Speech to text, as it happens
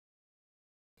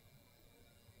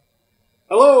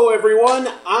Hello everyone,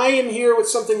 I am here with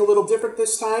something a little different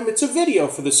this time. It's a video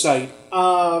for the site.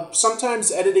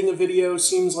 Sometimes editing a video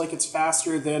seems like it's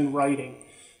faster than writing.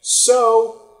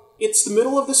 So, it's the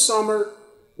middle of the summer,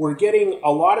 we're getting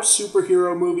a lot of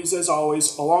superhero movies as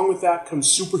always, along with that comes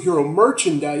superhero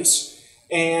merchandise,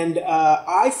 and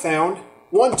I found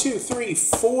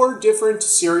 4 different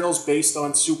cereals based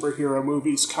on superhero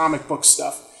movies, comic book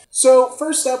stuff. So,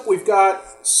 first up we've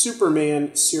got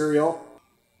Superman cereal.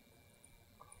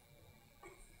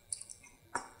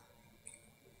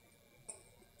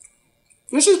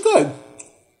 This is good.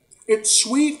 It's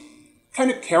sweet, kind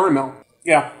of caramel.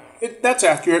 Yeah, that's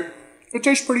accurate. It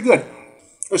tastes pretty good.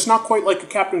 It's not quite like a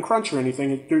Captain Crunch or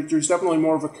anything. There's definitely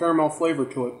more of a caramel flavor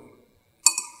to it.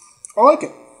 I like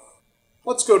it.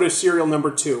 Let's go to cereal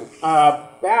number 2.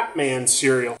 Batman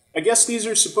cereal. I guess these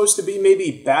are supposed to be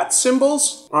maybe bat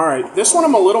symbols? Alright, this one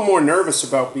I'm a little more nervous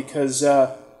about because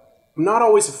I'm not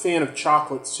always a fan of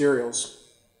chocolate cereals.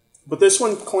 But this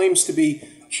one claims to be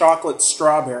chocolate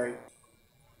strawberry.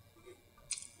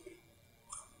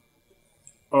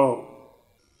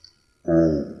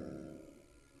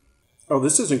 Oh,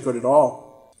 this isn't good at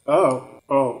all.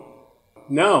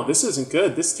 No, this isn't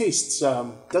good. This tastes,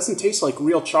 doesn't taste like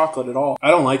real chocolate at all.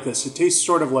 I don't like this. It tastes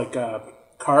sort of like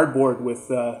cardboard with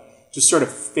just sort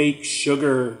of fake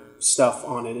sugar stuff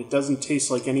on it. It doesn't taste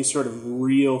like any sort of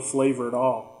real flavor at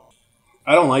all.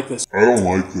 I don't like this. I don't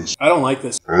like this. I don't like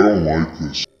this. I don't like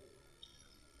this.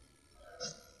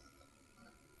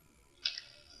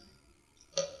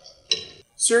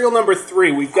 Cereal number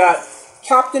 3, we've got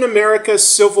Captain America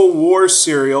Civil War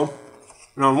cereal.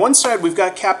 And on one side we've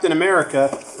got Captain America,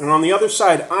 and on the other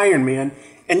side Iron Man.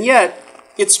 And yet,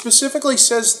 it specifically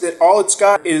says that all it's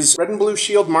got is red and blue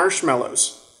shield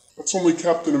marshmallows. That's only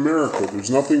Captain America.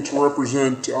 There's nothing to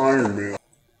represent Iron Man.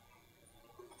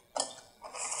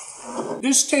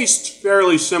 This tastes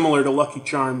fairly similar to Lucky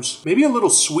Charms. Maybe a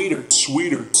little sweeter.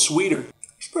 Sweeter.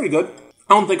 It's pretty good.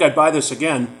 I don't think I'd buy this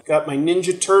again. Got my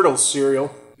Ninja Turtles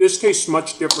cereal. This tastes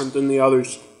much different than the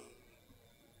others.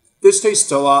 This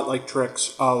tastes a lot like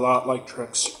Trix. A lot like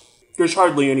Trix. There's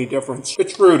hardly any difference.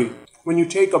 It's fruity. When you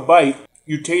take a bite,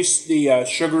 you taste the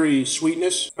sugary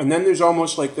sweetness, and then there's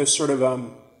almost like this sort of,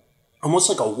 almost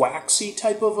like a waxy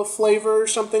type of a flavor or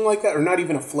something like that. Or not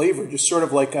even a flavor, just sort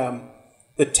of like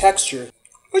the texture.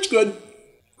 It's good.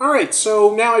 Alright,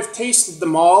 so now I've tasted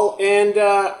them all, and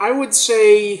I would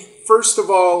say, first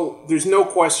of all, there's no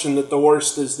question that the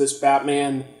worst is this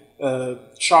Batman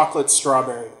chocolate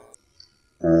strawberry.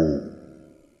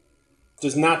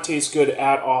 Does not taste good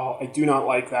at all. I do not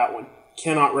like that one.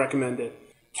 Cannot recommend it.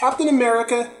 Captain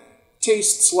America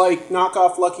tastes like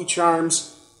knockoff Lucky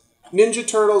Charms. Ninja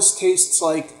Turtles tastes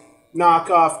like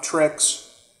knockoff Trix.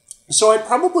 So I'd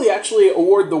probably actually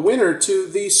award the winner to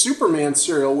the Superman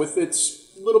cereal with its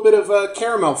little bit of a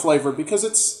caramel flavor because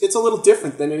it's a little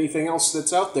different than anything else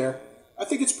that's out there. I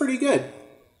think it's pretty good.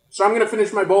 So I'm going to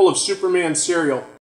finish my bowl of Superman cereal.